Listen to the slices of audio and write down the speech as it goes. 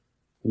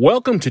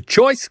Welcome to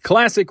Choice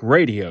Classic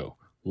Radio.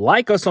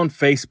 Like us on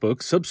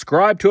Facebook,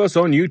 subscribe to us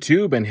on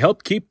YouTube, and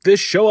help keep this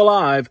show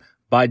alive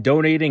by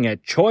donating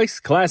at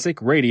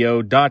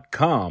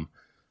choiceclassicradio.com.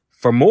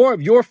 For more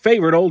of your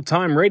favorite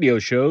old-time radio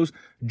shows,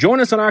 join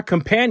us on our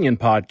companion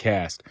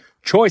podcast,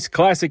 Choice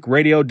Classic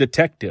Radio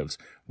Detectives,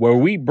 where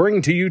we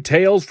bring to you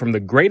tales from the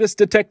greatest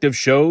detective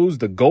shows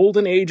the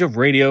golden age of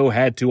radio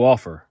had to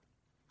offer.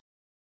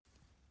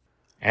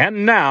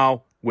 And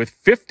now, with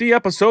 50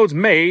 episodes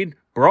made,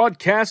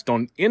 broadcast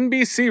on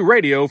NBC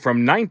Radio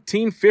from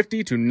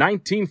 1950 to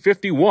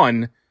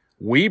 1951,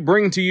 we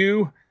bring to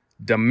you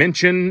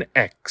Dimension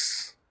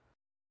X.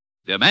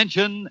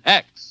 Dimension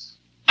X.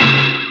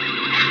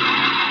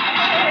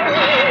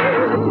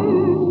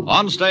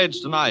 On stage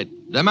tonight,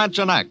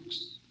 Dimension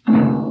X.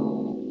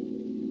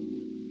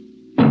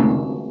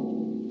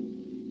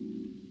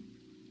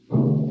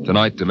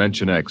 Tonight,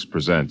 Dimension X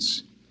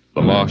presents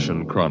The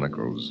Martian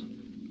Chronicles,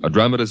 a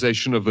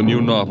dramatization of the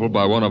new novel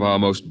by one of our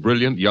most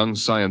brilliant young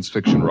science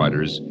fiction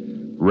writers,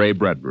 Ray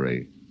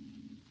Bradbury.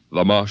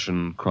 The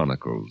Martian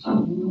Chronicles.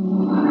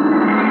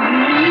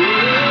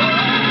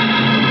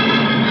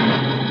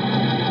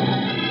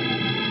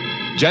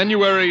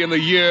 January in the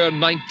year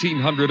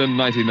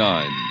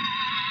 1999.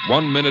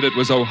 1 minute it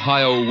was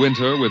Ohio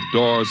winter with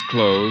doors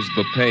closed,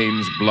 the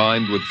panes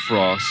blind with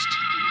frost,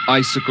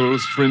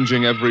 icicles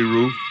fringing every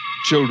roof,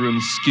 children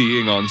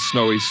skiing on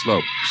snowy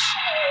slopes.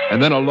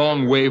 And then a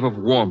long wave of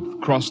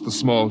warmth crossed the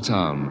small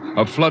town,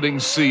 a flooding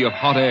sea of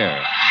hot air.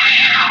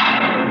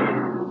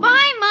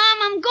 Bye,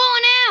 Mom. I'm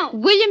going out.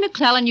 William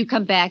McClellan, you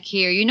come back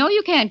here. You know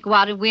you can't go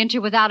out in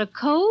winter without a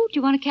coat.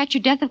 You want to catch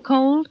your death of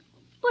cold?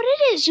 But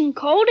it isn't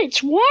cold.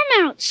 It's warm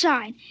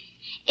outside.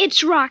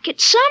 It's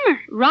rocket summer.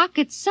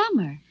 Rocket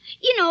summer?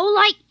 You know,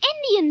 like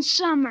Indian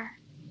summer.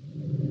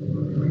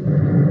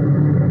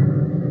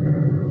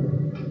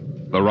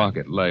 The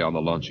rocket lay on the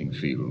launching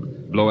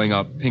field, blowing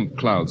out pink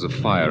clouds of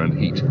fire and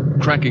heat,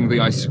 cracking the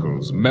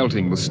icicles,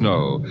 melting the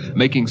snow,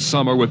 making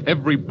summer with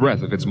every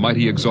breath of its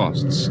mighty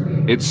exhausts.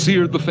 It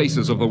seared the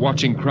faces of the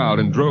watching crowd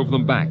and drove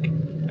them back.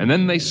 And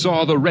then they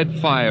saw the red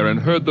fire and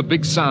heard the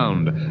big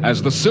sound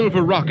as the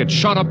silver rocket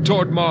shot up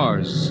toward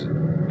Mars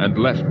and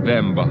left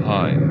them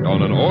behind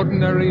on an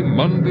ordinary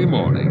Monday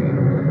morning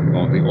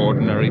on the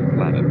ordinary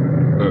planet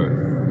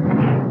Earth.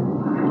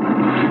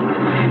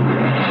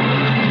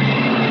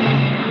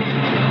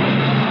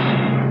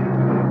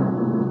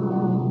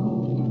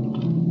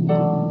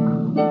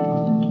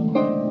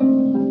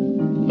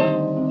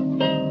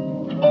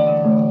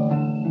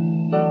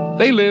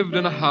 They lived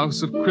in a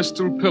house of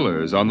crystal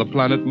pillars on the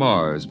planet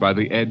Mars by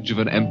the edge of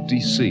an empty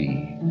sea.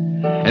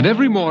 And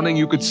every morning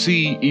you could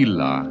see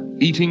Ela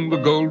eating the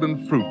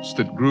golden fruits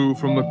that grew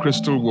from the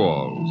crystal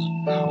walls,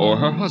 or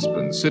her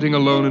husband sitting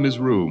alone in his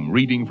room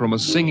reading from a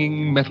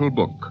singing metal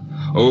book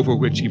over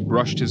which he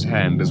brushed his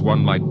hand as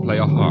one might play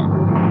a harp.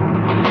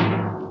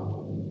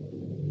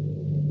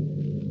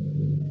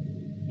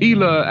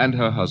 Ela and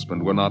her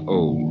husband were not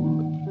old.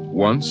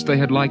 Once they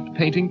had liked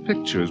painting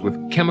pictures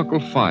with chemical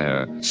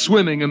fire,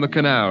 swimming in the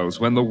canals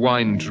when the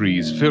wine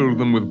trees filled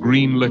them with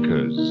green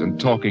liquors, and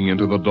talking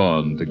into the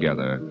dawn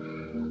together.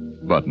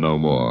 But no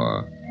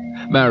more.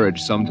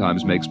 Marriage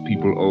sometimes makes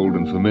people old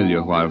and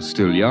familiar while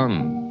still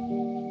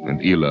young,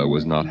 and Ela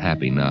was not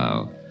happy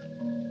now.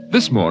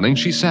 This morning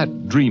she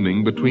sat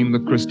dreaming between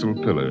the crystal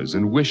pillars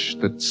and wished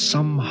that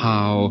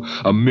somehow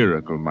a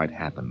miracle might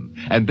happen.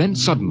 And then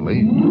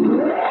suddenly...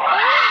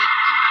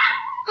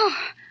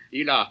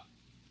 Ela,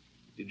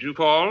 did you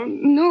fall?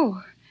 No.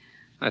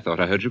 I thought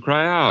I heard you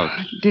cry out.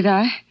 Did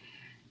I?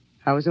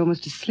 I was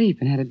almost asleep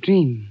and had a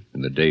dream.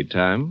 In the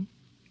daytime?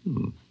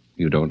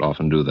 You don't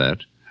often do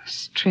that.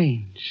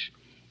 Strange.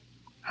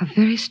 How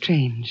very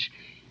strange.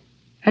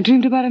 I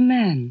dreamed about a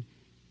man.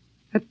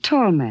 A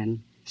tall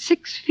man.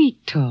 6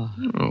 feet tall.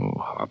 Oh,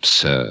 how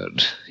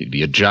absurd. He'd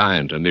be a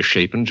giant, a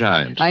misshapen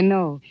giant. I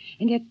know.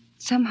 And yet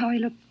somehow he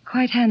looked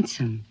quite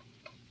handsome.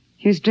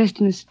 He was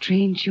dressed in a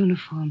strange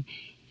uniform.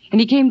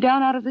 And he came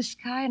down out of the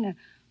sky in a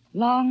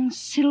long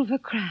silver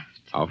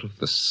craft. Out of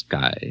the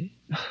sky?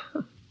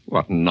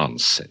 What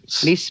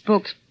nonsense. And he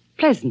spoke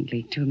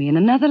pleasantly to me in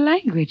another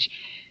language.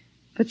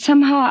 But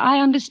somehow I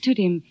understood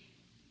him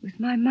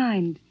with my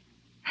mind.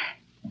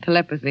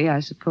 Telepathy, I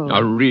suppose. Oh,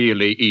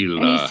 really,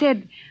 Ela? And he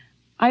said,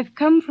 I've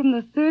come from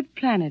the 3rd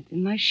planet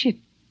in my ship.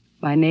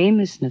 My name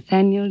is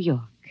Nathaniel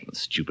York. A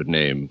stupid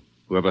name.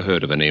 Whoever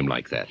heard of a name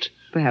like that?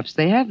 Perhaps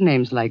they have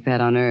names like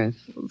that on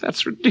Earth.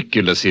 That's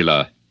ridiculous,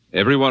 Ela.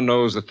 Everyone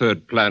knows the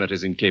 3rd planet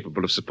is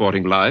incapable of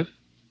supporting life.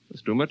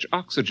 There's too much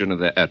oxygen in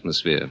their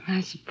atmosphere.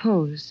 I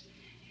suppose.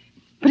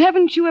 But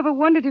haven't you ever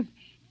wondered if...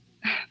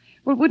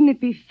 Well, wouldn't it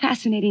be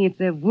fascinating if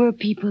there were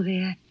people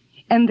there,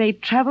 and they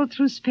traveled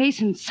through space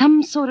in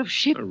some sort of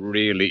ship?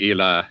 Really,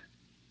 Ela?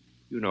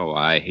 You know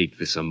I hate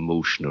this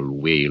emotional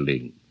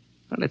wailing.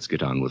 Now, let's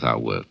get on with our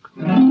work.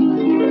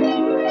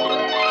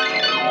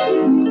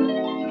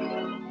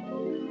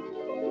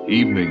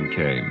 Evening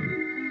came.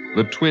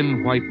 The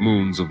twin white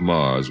moons of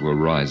Mars were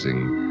rising,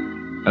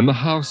 and the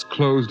house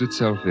closed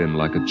itself in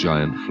like a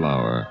giant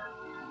flower.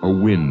 A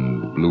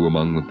wind blew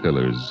among the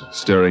pillars,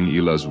 stirring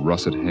Ila's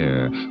russet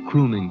hair,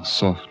 crooning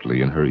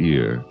softly in her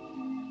ear.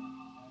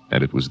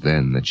 And it was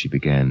then that she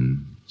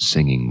began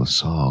singing the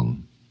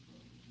song.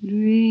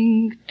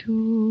 Drink to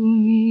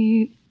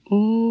me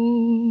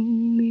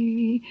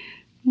only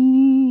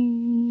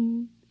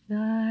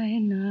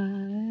thine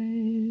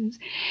eyes,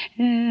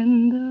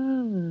 and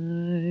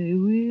I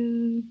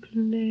will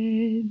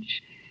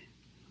pledge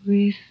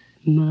with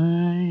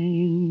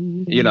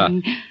mine.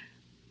 Ila,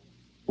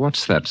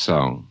 what's that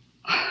song?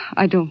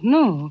 I don't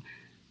know.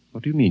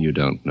 What do you mean you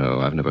don't know?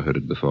 I've never heard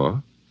it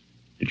before.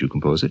 Did you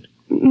compose it?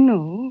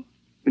 No.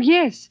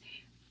 Yes.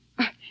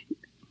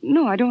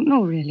 No, I don't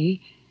know,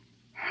 really.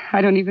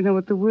 I don't even know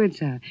what the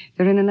words are.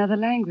 They're in another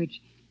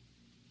language.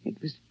 It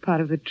was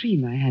part of the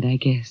dream I had, I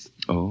guess.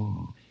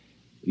 Oh.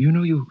 You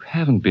know, you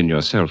haven't been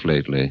yourself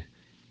lately.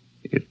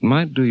 It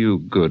might do you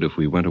good if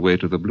we went away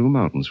to the Blue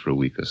Mountains for a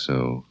week or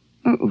so.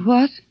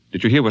 What?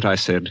 Did you hear what I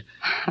said?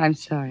 I'm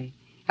sorry.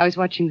 I was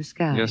watching the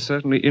sky. You're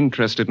certainly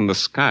interested in the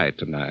sky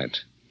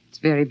tonight. It's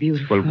very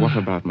beautiful. Well, what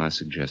about my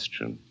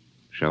suggestion?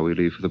 Shall we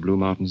leave for the Blue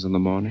Mountains in the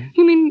morning?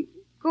 You mean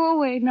go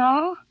away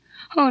now?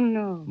 Oh,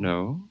 no.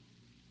 No?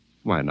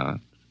 Why not?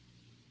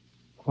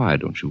 Why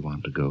don't you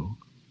want to go?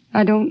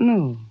 I don't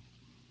know.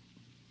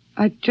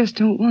 I just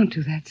don't want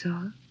to, that's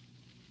all.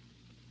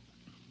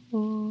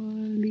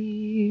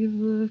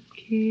 Leave a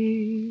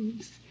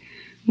kiss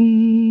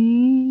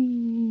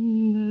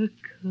in the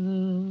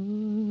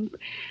cup,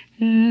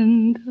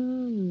 and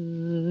I'll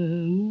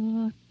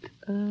not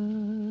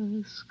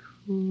ask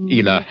for...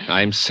 Ila,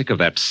 I'm sick of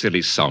that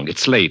silly song.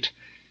 It's late.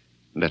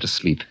 Let us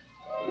sleep.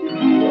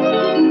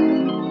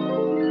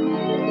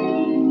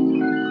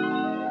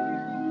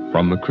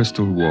 From the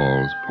crystal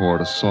walls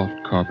poured a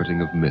soft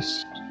carpeting of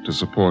mist to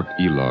support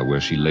Ila where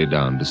she lay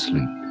down to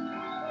sleep.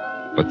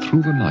 But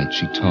through the night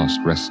she tossed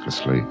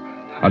restlessly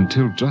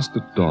until just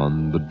at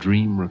dawn the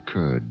dream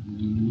recurred.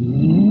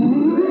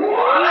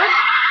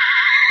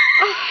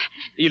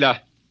 Ila,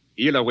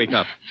 wake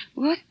up.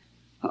 What?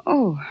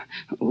 Oh,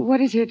 what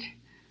is it?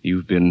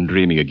 You've been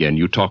dreaming again.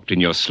 You talked in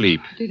your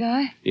sleep. Did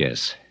I?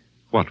 Yes.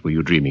 What were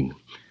you dreaming?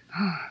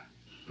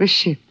 The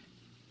ship.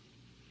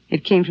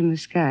 It came from the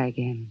sky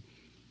again.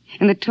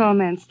 And the tall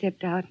man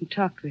stepped out and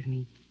talked with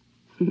me,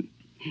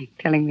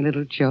 telling me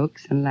little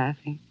jokes and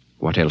laughing.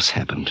 What else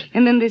happened?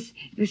 And then this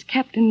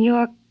Captain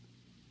York...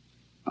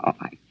 Oh,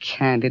 I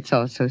can't. It's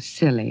all so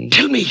silly.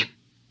 Tell me!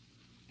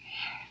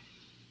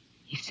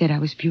 He said I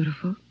was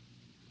beautiful.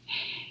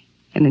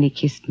 And then he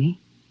kissed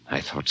me. I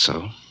thought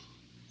so.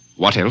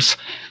 What else?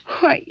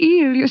 Why,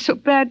 Eel, you're so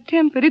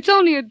bad-tempered. It's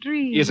only a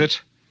dream. Is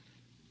it?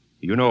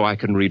 You know I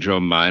can read your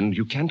mind.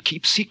 You can't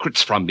keep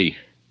secrets from me.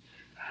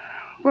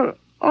 Well,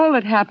 all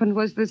that happened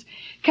was this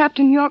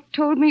Captain York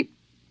told me...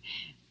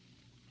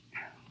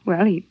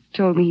 Well, he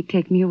told me he'd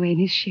take me away in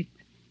his ship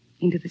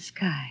into the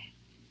sky.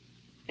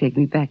 Take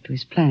me back to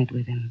his planet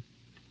with him.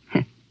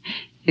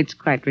 It's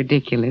quite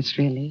ridiculous,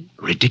 really.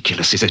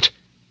 Ridiculous, is it?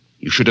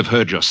 You should have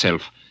heard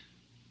yourself.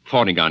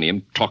 Fawning on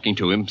him, talking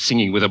to him,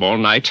 singing with him all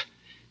night.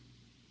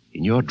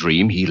 In your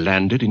dream, he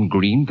landed in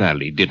Green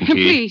Valley, didn't he?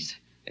 Please.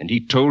 And he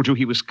told you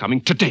he was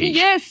coming today.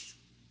 Yes.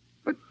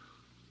 But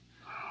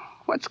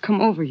what's come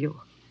over you?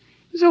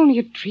 It was only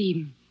a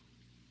dream.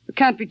 You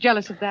can't be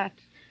jealous of that.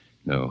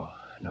 No,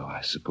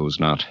 I suppose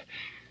not.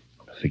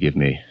 Forgive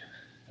me.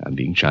 I'm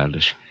being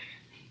childish.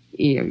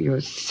 Eel,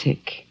 you're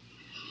sick.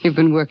 You've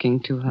been working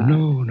too hard.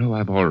 No,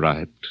 I'm all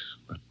right.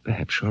 But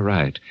perhaps you're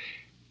right.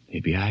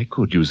 Maybe I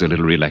could use a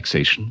little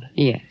relaxation.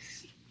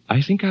 Yes.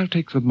 I think I'll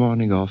take the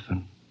morning off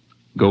and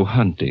go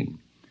hunting.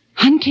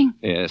 Hunting?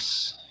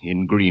 Yes,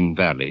 in Green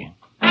Valley.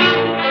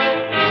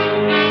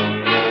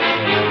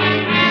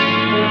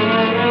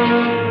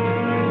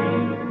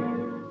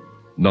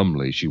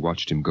 Numbly, she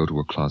watched him go to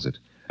a closet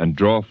and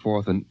draw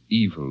forth an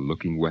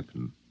evil-looking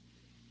weapon.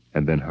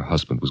 And then her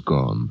husband was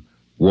gone,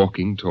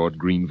 walking toward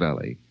Green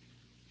Valley.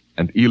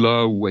 And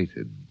Ila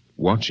waited,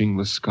 watching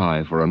the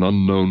sky for an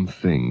unknown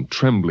thing,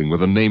 trembling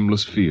with a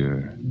nameless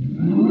fear.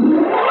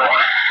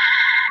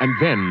 And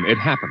then it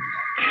happened.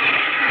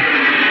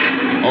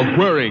 A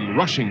whirring,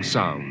 rushing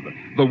sound.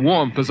 The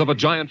warmth as of a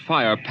giant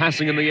fire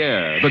passing in the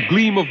air. The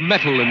gleam of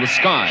metal in the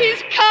sky.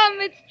 He's come.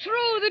 It's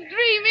true. The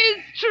dream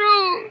is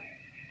true.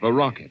 The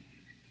rocket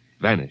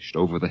vanished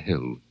over the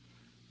hill.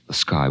 The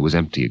sky was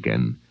empty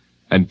again.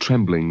 And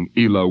trembling,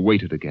 Ila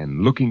waited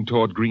again, looking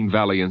toward Green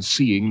Valley and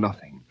seeing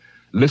nothing.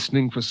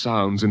 Listening for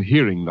sounds and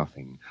hearing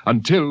nothing.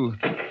 Until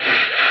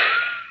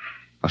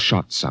a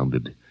shot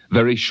sounded,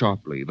 very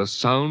sharply. The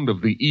sound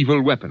of the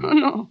evil weapon. Oh,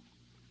 no.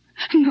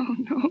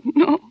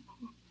 No.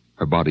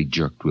 Her body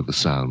jerked with the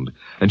sound,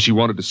 and she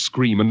wanted to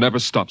scream and never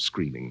stop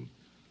screaming.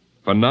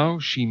 For now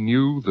she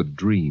knew the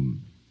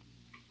dream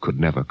could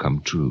never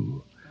come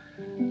true.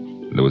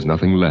 There was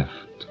nothing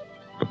left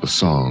but the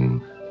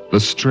song, the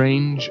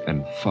strange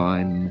and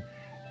fine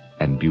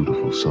and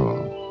beautiful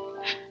song.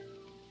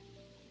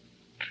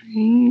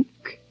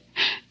 Drink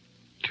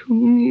to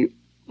me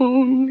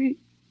only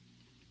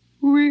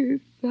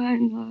with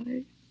thine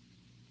eyes,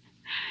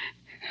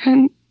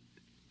 and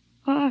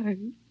I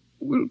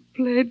will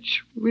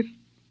pledge with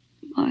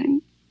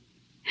mine,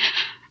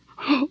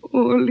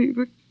 or leave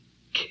a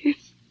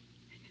kiss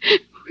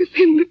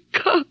within the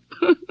cup.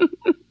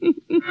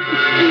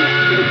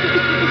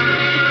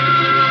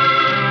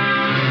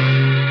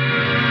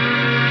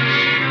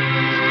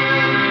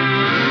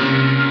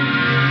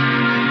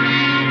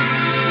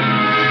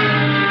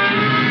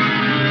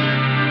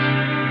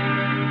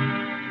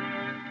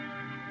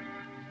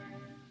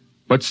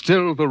 But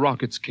still the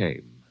rockets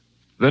came.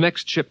 The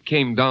next ship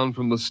came down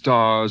from the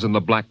stars and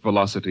the black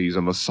velocities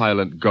and the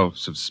silent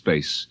gulfs of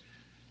space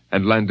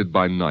and landed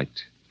by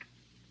night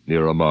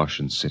near a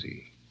Martian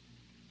city.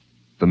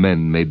 The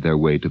men made their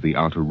way to the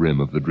outer rim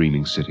of the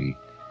dreaming city,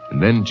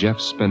 and then Jeff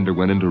Spender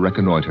went in to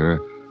reconnoiter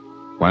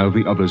while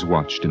the others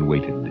watched and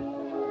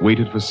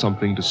waited for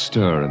something to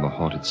stir in the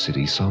haunted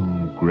city,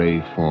 some gray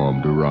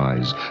form to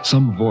rise,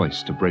 some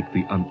voice to break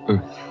the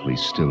unearthly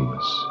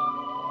stillness.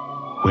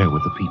 Where were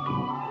the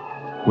people?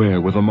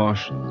 Where were the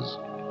Martians?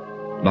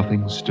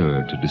 Nothing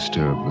stirred to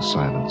disturb the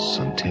silence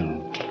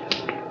until...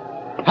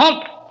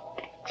 Halt!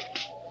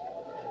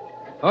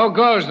 Who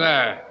goes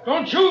there?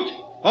 Don't shoot!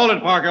 Hold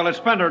it, Parker. It's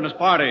Spender and his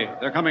party.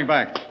 They're coming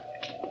back.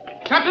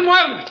 Captain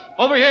Wildman!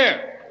 Over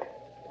here!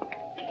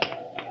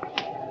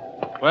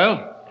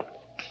 Well?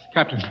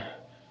 Captain,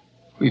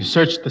 we've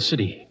searched the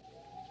city.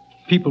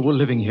 People were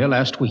living here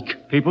last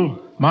week. People?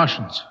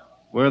 Martians.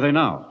 Where are they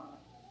now?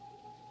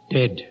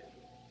 Dead.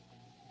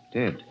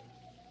 Dead?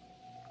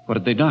 What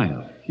did they die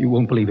of? You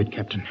won't believe it,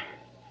 Captain.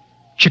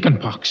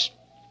 Chickenpox.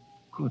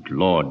 Good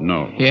Lord,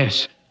 no.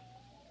 Yes.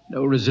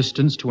 No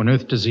resistance to an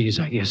Earth disease,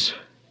 I guess.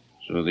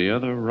 So the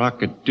other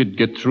rocket did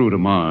get through to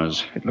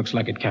Mars. It looks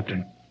like it,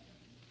 Captain.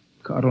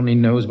 God only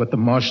knows what the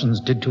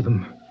Martians did to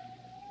them.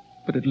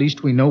 But at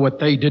least we know what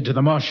they did to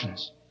the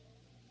Martians.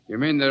 You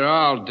mean they're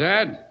all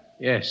dead?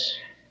 Yes.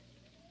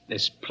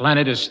 This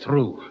planet is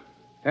through.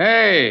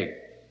 Hey,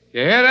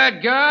 you hear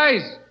that,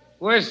 guys?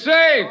 We're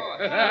safe.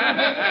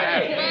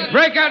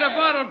 Break out a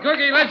bottle,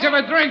 Cookie. Let's have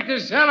a drink to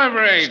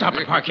celebrate. Stop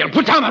it, Parkhill.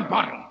 Put down that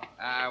bottle.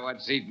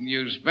 What's eating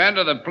you,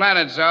 Spender? The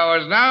planet's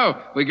ours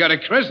now. We got to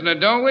christen it,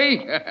 don't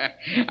we?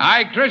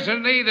 I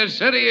christen thee the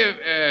city of...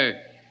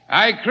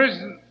 I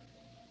christen...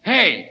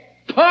 Hey,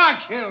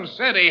 Park Hill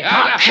City.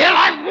 Park Hill,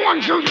 I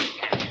warned you.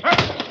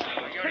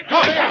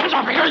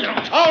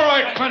 All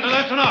right, Spender,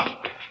 that's enough.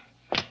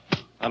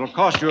 That'll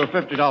cost you a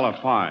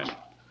 $50 fine.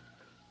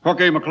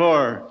 Cookie,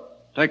 McClure,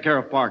 take care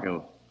of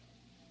Parkhill.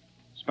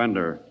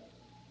 Spender,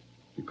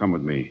 you come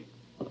with me.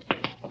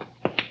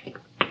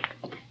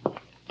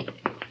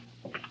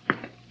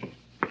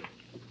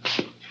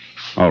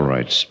 All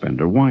right,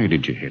 Spender, why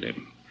did you hit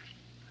him?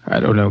 I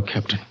don't know,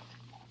 Captain.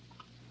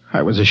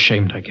 I was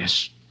ashamed, I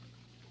guess.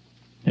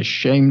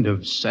 Ashamed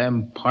of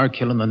Sam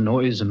Parkhill and the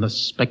noise and the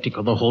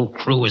spectacle the whole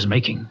crew is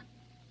making.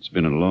 It's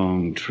been a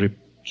long trip.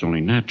 It's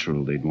only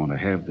natural they'd want to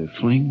have their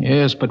fling.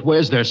 Yes, but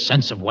where's their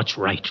sense of what's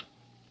right?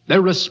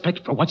 Their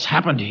respect for what's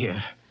happened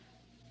here?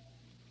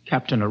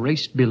 Captain, a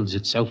race builds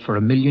itself for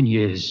 1,000,000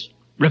 years,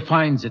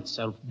 refines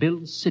itself,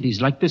 builds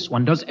cities like this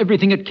one, does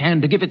everything it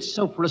can to give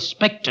itself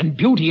respect and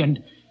beauty,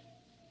 and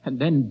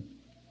then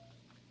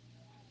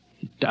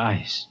it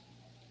dies.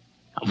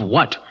 Of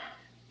what?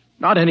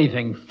 Not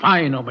anything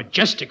fine or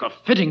majestic or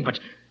fitting, but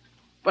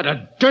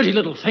a dirty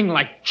little thing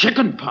like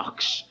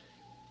chickenpox.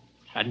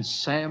 And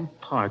Sam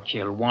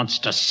Parkhill wants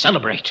to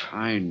celebrate.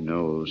 I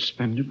know,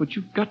 Spender, but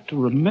you've got to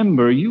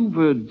remember you've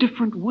a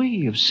different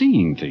way of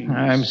seeing things.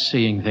 I'm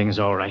seeing things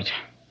all right.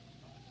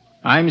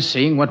 I'm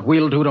seeing what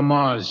we'll do to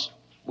Mars.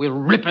 We'll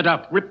rip it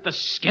up, rip the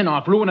skin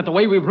off, ruin it the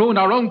way we've ruined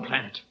our own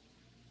planet.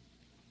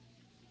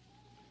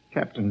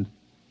 Captain,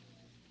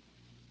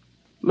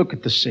 look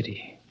at the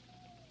city.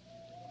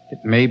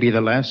 It may be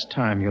the last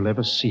time you'll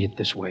ever see it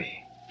this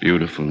way.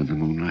 Beautiful in the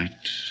moonlight,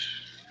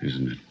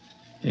 isn't it?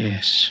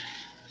 Yes.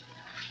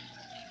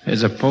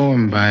 There's a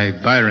poem by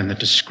Byron that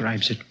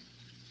describes it,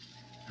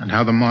 and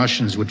how the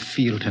Martians would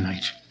feel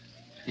tonight,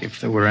 if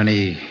there were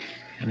any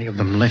of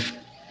them left.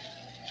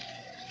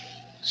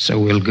 So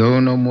we'll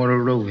go no more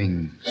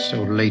a-roving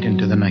so late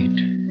into the night.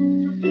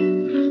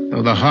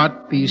 Though the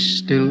heart be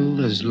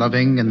still as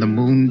loving and the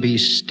moon be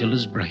still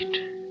as bright.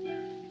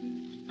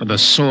 For the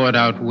sword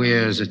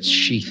outwears its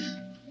sheath,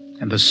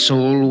 and the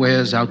soul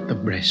wears out the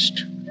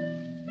breast,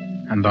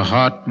 and the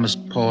heart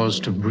must pause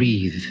to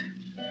breathe,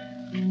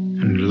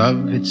 and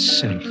love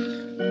itself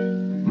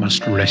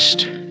must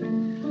rest.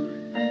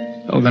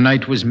 Oh, the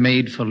night was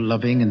made for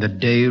loving, and the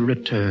day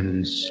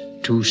returns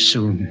too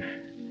soon.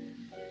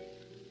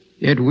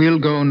 Yet we'll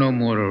go no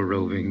more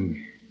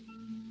a-roving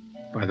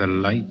by the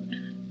light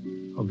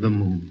of the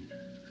moon.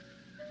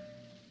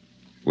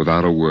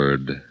 Without a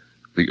word,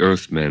 the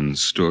Earthmen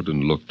stood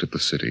and looked at the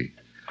city.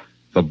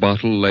 The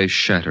bottle lay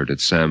shattered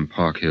at Sam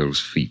Parkhill's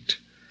feet,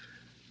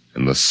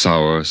 and the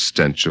sour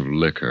stench of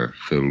liquor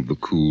filled the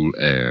cool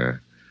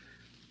air.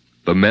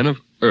 The men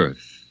of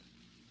Earth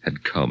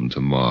had come to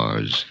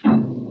Mars.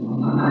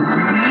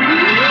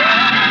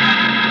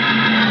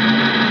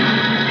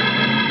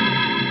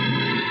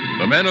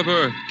 The men of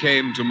Earth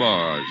came to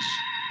Mars.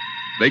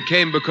 They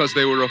came because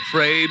they were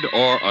afraid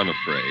or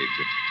unafraid,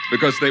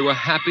 because they were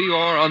happy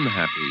or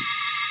unhappy,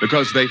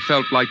 because they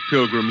felt like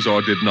pilgrims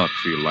or did not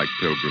feel like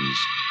pilgrims.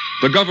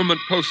 The government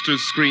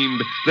posters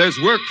screamed, "There's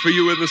work for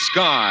you in the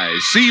sky.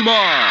 See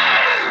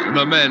Mars!" And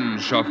the men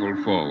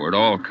shuffled forward,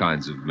 all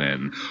kinds of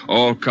men,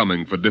 all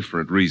coming for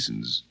different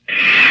reasons.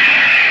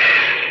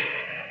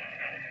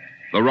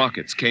 The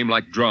rockets came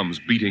like drums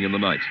beating in the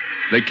night.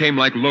 They came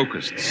like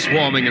locusts,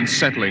 swarming and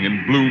settling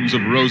in blooms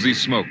of rosy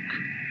smoke.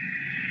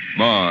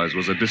 Mars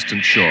was a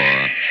distant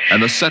shore,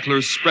 and the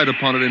settlers spread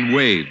upon it in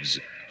waves.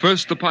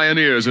 First the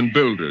pioneers and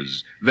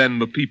builders, then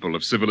the people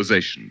of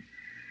civilization.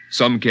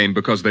 Some came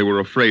because they were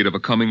afraid of a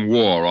coming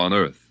war on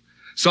Earth.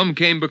 Some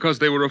came because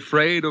they were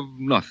afraid of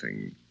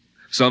nothing.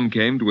 Some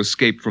came to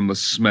escape from the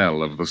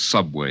smell of the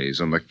subways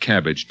and the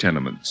cabbage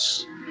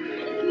tenements.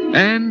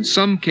 And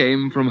some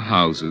came from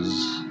houses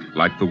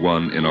like the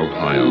one in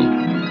Ohio.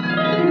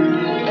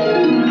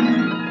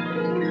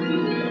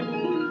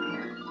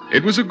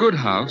 It was a good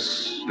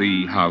house,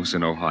 the house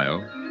in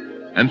Ohio,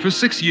 and for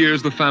 6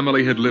 years the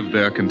family had lived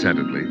there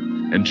contentedly,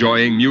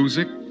 enjoying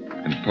music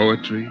and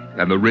poetry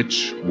and the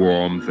rich,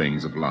 warm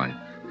things of life.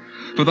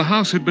 For the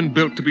house had been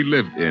built to be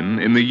lived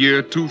in the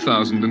year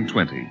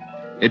 2020.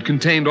 It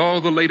contained all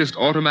the latest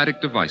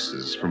automatic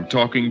devices, from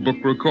talking book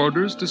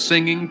recorders to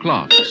singing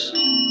clocks. 6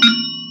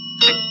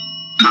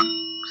 o'clock,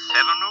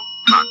 7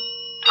 o'clock,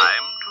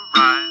 time to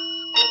rise,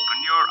 open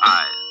your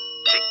eyes.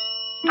 Tick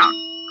tock,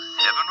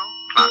 7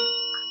 o'clock,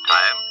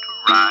 time to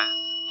rise,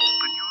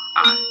 open your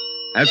eyes.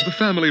 As the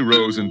family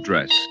rose and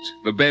dressed,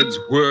 the beds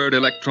whirred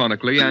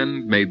electronically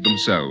and made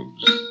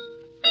themselves.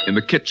 In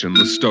the kitchen,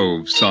 the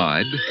stove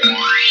sighed,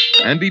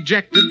 and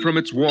ejected from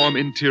its warm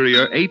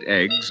interior 8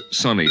 eggs,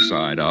 sunny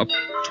side up,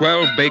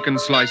 12 bacon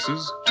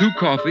slices, 2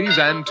 coffees,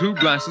 and 2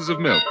 glasses of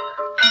milk.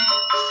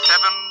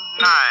 7,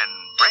 9,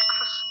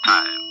 breakfast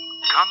time.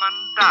 Come and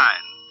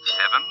dine.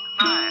 7,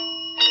 9.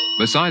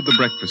 Beside the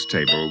breakfast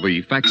table,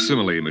 the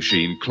facsimile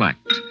machine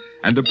clacked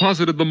and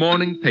deposited the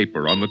morning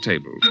paper on the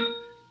table.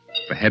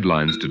 The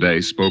headlines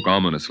today spoke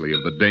ominously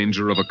of the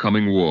danger of a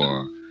coming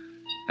war,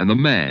 and the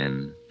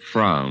man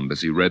frowned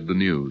as he read the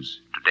news.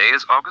 Today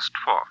is August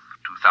 4th,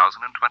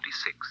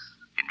 2026.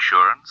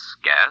 Insurance,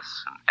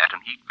 gas, and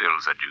atom heat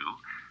bills are due.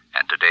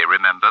 And today,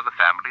 remember, the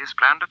family has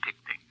planned a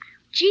picnic.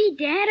 Gee,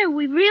 Dad, are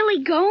we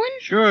really going?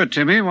 Sure,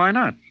 Timmy, why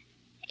not?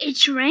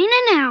 It's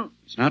raining out.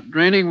 It's not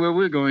raining where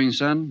we're going,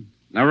 son.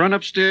 Now run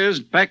upstairs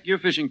and pack your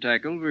fishing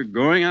tackle. We're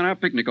going on our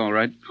picnic, all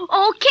right.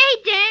 Okay,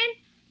 Dan.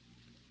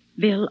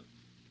 Bill,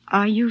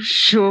 are you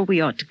sure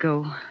we ought to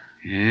go?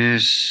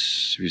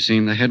 Yes. Have you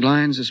seen the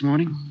headlines this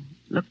morning?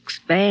 Looks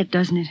bad,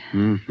 doesn't it?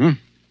 Mm-hmm.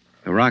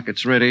 The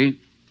rocket's ready.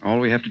 All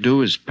we have to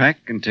do is pack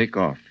and take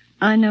off.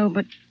 I know,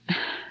 but...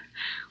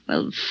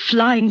 Well,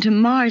 flying to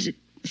Mars, it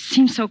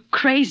seems so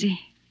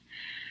crazy.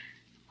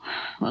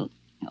 Well,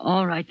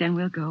 all right, then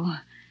we'll go.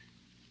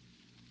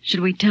 Should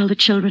we tell the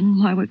children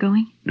why we're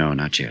going? No,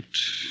 not yet.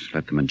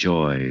 Let them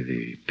enjoy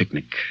the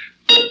picnic.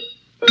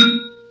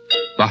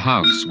 The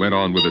house went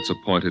on with its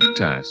appointed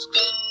tasks.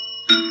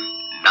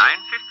 9:15,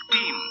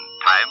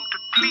 time to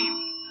clean.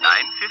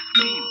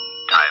 9:15,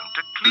 time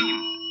to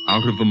clean.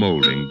 Out of the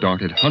molding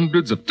darted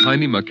hundreds of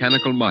tiny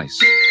mechanical mice,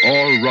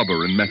 all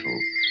rubber and metal.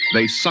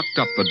 They sucked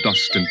up the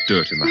dust and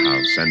dirt in the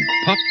house and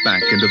popped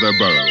back into their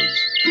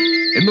burrows.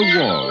 In the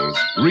walls,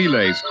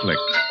 relays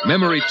clicked,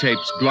 memory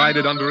tapes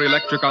glided under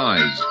electric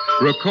eyes,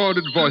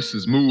 recorded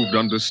voices moved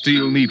under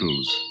steel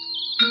needles.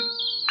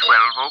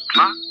 12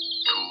 o'clock,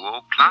 2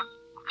 o'clock,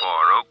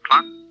 4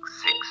 o'clock,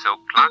 6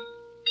 o'clock,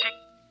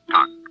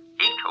 tick-tock,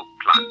 8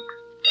 o'clock.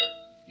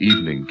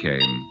 Evening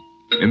came.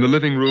 In the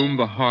living room,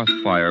 the hearth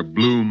fire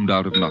bloomed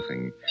out of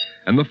nothing,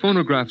 and the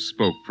phonograph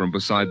spoke from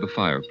beside the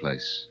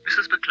fireplace.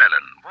 Mrs.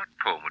 McClellan, what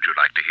poem would you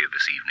like to hear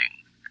this evening?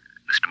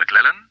 Mr.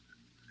 McClellan?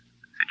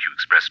 Since you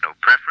express no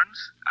preference,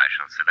 I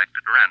shall select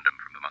at random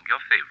from among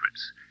your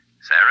favorites.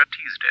 Sarah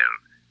Teasdale,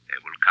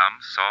 There Will Come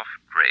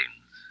Soft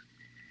Rains.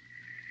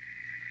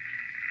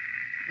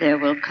 There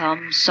will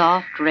come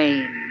soft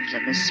rains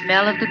and the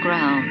smell of the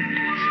ground,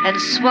 and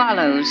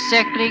swallows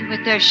circling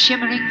with their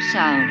shimmering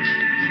sound,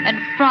 and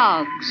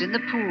frogs in the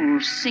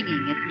pools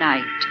singing at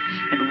night,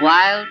 and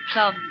wild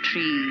plum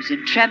trees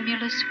in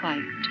tremulous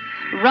white.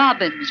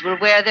 Robins will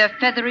wear their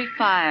feathery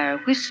fire,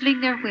 whistling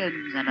their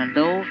whims on a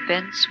low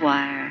fence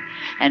wire,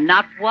 and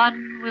not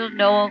one will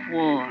know of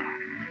war,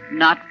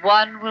 not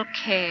one will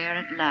care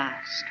at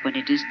last when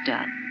it is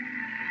done.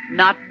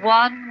 Not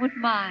one would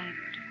mind,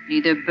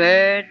 neither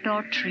bird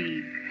nor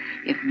tree,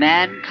 if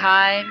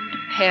mankind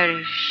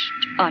perished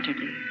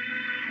utterly,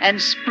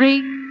 and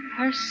spring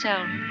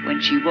herself,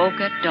 when she woke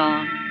at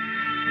dawn,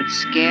 would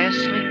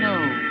scarcely know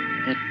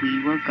that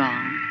we were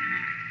gone.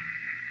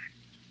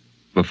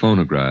 The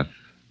phonograph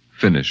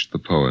finished the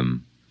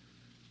poem,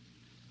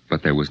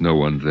 but there was no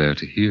one there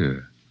to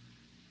hear,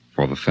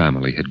 for the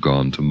family had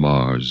gone to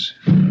Mars.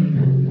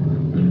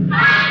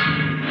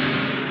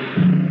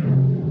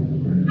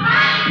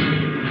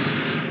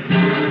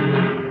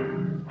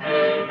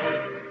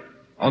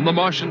 On On the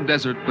Martian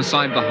desert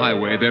beside the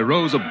highway, there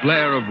rose a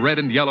blare of red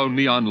and yellow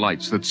neon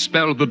lights that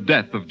spelled the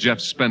death of Jeff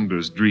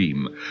Spender's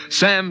dream.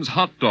 Sam's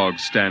hot dog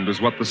stand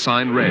was what the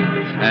sign read.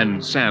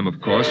 And Sam,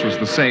 of course, was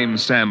the same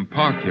Sam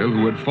Parkhill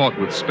who had fought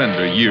with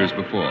Spender years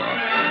before.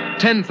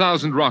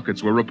 10,000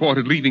 rockets were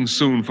reported leaving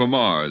soon for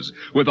Mars,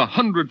 with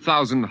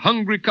 100,000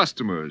 hungry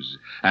customers.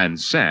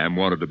 And Sam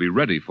wanted to be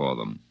ready for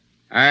them.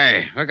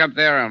 Hey, look up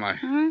there, Elmer.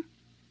 Huh?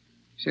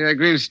 See that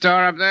green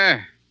star up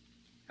there?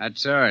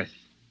 That's Earth.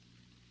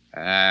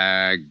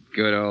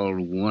 Good old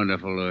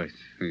wonderful Earth.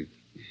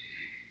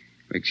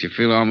 Makes you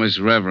feel almost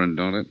reverent,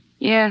 don't it?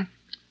 Yeah.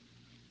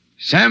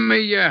 Send me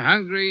you're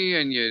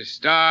hungry and you're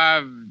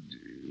starved.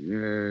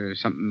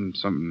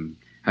 Something.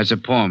 That's a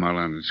poem I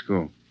learned in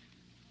school.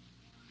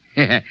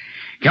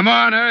 Come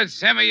on, Earth,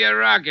 send me your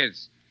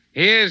rockets.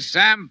 Here's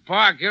Sam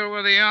Parkhill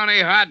with the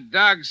only hot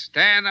dog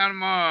stand on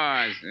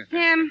Mars.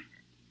 Sam,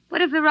 what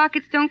if the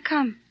rockets don't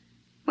come?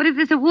 What if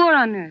there's a war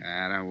on Earth?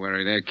 Don't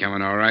worry, they're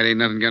coming all right. Ain't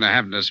nothing gonna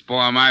happen to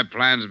spoil my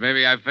plans,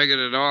 baby. I figured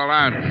it all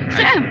out.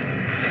 Sam!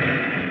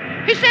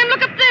 Hey, Sam,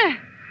 look up there!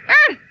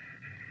 Earth!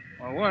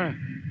 Well, what?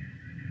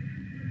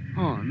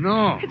 Oh,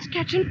 no. It's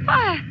catching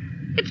fire.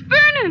 It's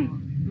burning.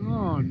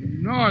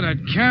 No, that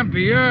can't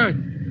be Earth.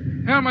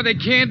 Elmer, they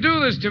can't do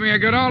this to me. I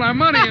got all our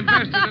money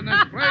invested in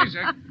this place.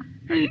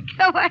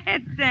 Go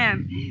ahead,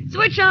 Sam.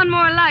 Switch on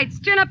more lights.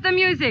 Turn up the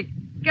music.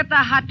 Get the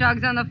hot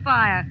dogs on the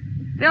fire.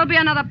 There'll be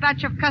another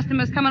batch of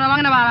customers coming along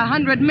in about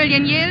 100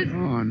 million years.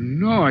 Oh,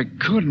 no, it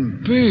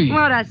couldn't be.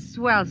 What a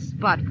swell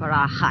spot for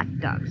a hot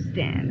dog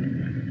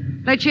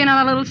stand. Let you in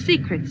on a little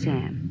secret,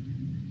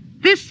 Sam.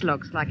 This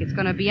looks like it's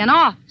going to be an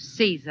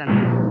off-season.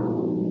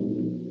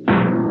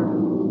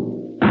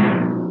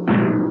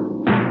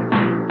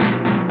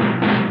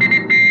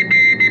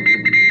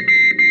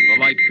 The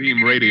light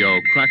beam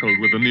radio crackled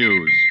with the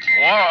news.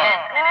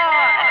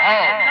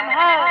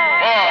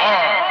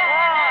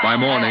 By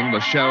morning,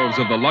 the shelves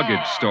of the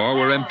luggage store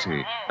were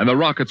empty, and the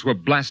rockets were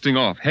blasting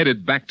off,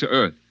 headed back to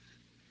Earth.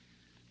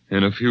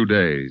 In a few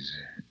days,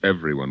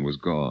 everyone was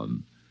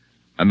gone,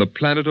 and the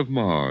planet of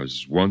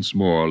Mars once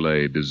more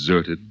lay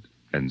deserted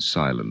and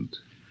silent.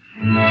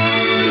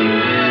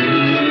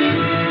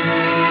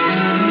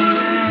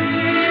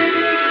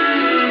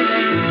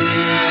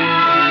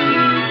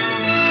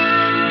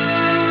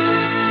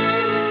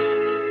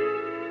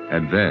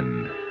 And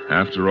then,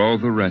 after all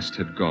the rest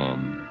had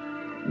gone,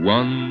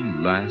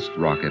 one last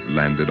rocket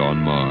landed on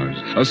Mars.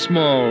 A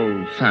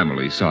small,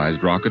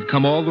 family-sized rocket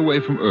come all the way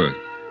from Earth.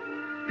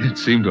 It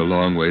seemed a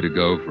long way to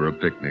go for a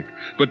picnic,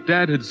 but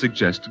Dad had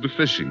suggested a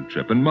fishing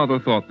trip, and Mother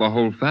thought the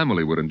whole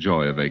family would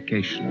enjoy a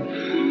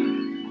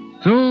vacation.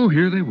 So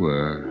here they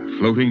were,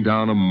 floating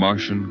down a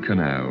Martian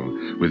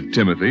canal, with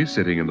Timothy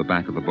sitting in the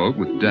back of the boat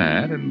with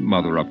Dad and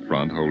Mother up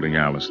front holding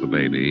Alice the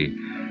baby,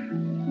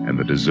 and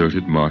the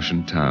deserted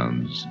Martian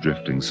towns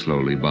drifting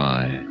slowly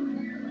by.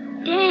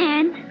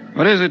 Dad,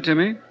 What is it,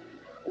 Timmy?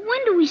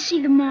 when do we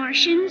see the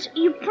Martians?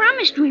 You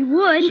promised we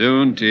would.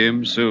 Soon,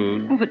 Tim,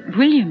 soon. Oh, but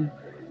William,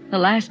 the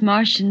last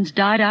Martians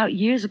died out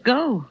years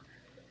ago.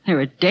 They're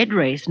a dead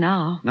race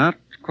now. Not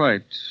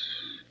quite.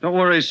 Don't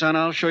worry, son.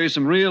 I'll show you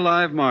some real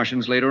live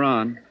Martians later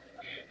on.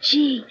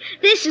 Gee,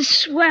 this is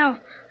swell.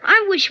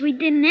 I wish we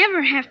didn't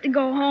ever have to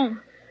go home.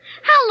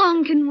 How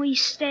long can we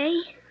stay?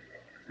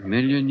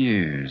 1,000,000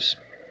 years.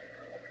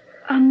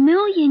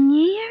 1,000,000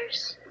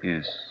 years?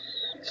 Yes.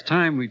 It's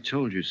time we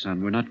told you,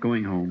 son. We're not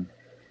going home.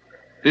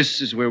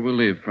 This is where we'll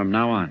live from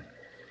now on.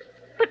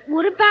 But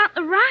what about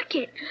the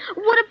rocket?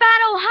 What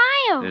about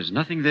Ohio? There's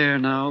nothing there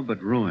now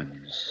but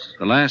ruins.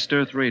 The last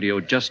Earth radio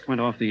just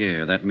went off the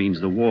air. That means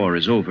the war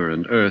is over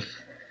and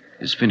Earth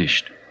is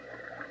finished.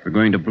 We're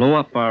going to blow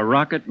up our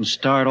rocket and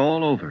start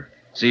all over.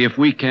 See if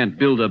we can't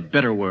build a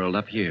better world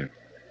up here.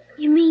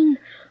 You mean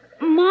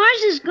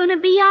Mars is going to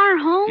be our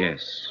home?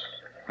 Yes.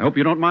 I hope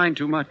you don't mind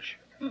too much.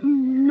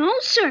 No,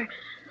 sir.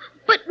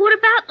 But what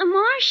about the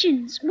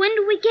Martians? When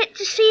do we get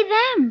to see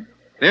them?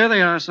 There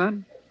they are,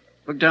 son.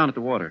 Look down at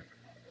the water.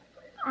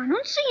 I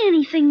don't see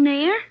anything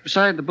there.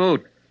 Beside the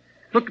boat.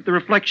 Look at the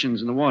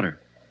reflections in the water.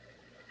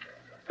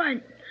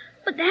 But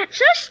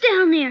that's us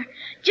down there.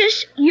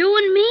 Just you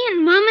and me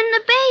and Mom and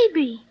the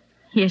baby.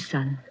 Yes,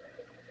 son.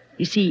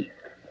 You see,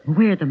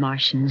 we're the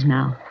Martians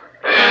now.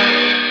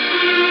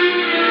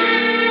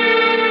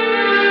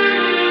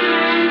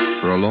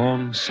 For a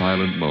long,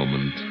 silent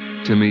moment,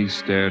 Timmy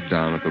stared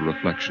down at the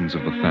reflections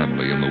of the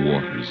family in the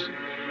waters,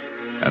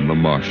 and the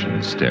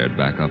Martian stared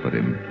back up at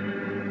him.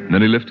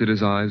 Then he lifted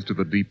his eyes to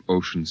the deep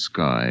ocean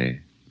sky,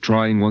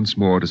 trying once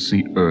more to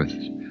see Earth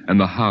and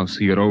the house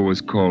he had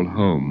always called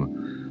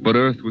home. But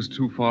Earth was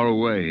too far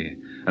away,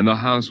 and the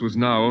house was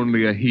now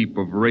only a heap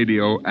of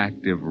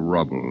radioactive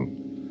rubble.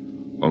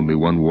 Only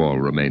one wall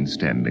remained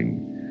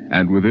standing,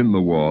 and within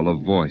the wall a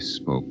voice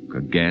spoke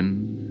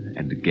again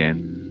and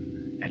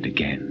again and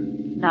again.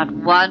 Not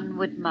one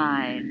would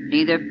mind,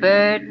 neither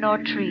bird nor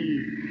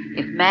tree,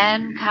 if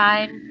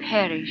mankind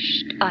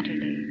perished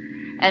utterly,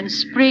 and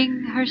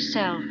Spring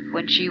herself,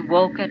 when she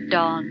woke at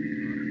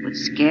dawn, would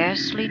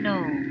scarcely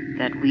know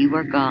that we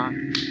were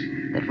gone,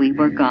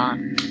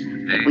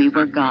 that we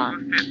were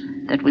gone,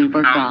 that we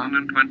were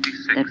gone,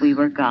 that we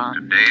were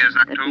gone, Today is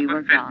that we October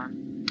were 5th,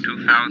 gone.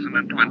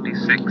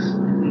 2026.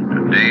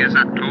 Today is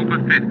October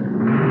 5th,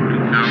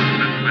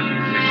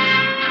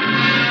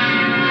 2026.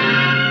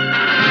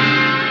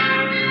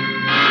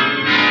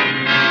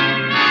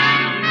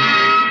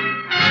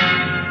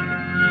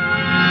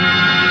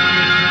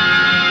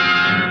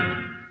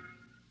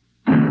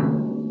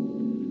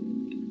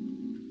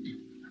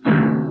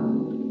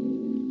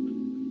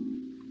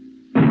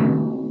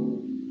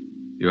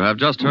 You have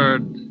just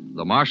heard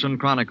The Martian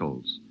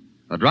Chronicles,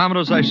 a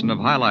dramatization of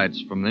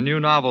highlights from the new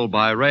novel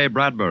by Ray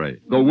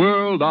Bradbury. The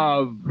world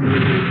of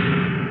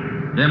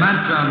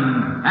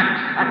Dimension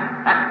X.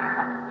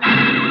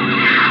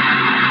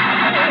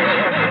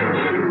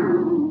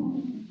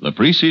 The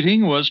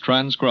preceding was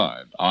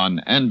transcribed on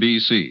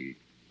NBC.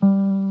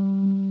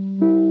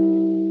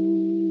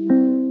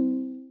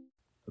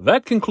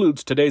 That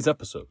concludes today's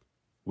episode.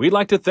 We'd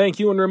like to thank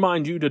you and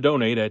remind you to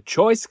donate at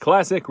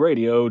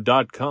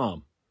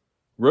choiceclassicradio.com.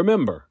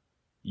 Remember,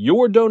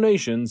 your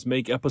donations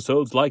make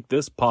episodes like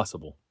this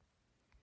possible.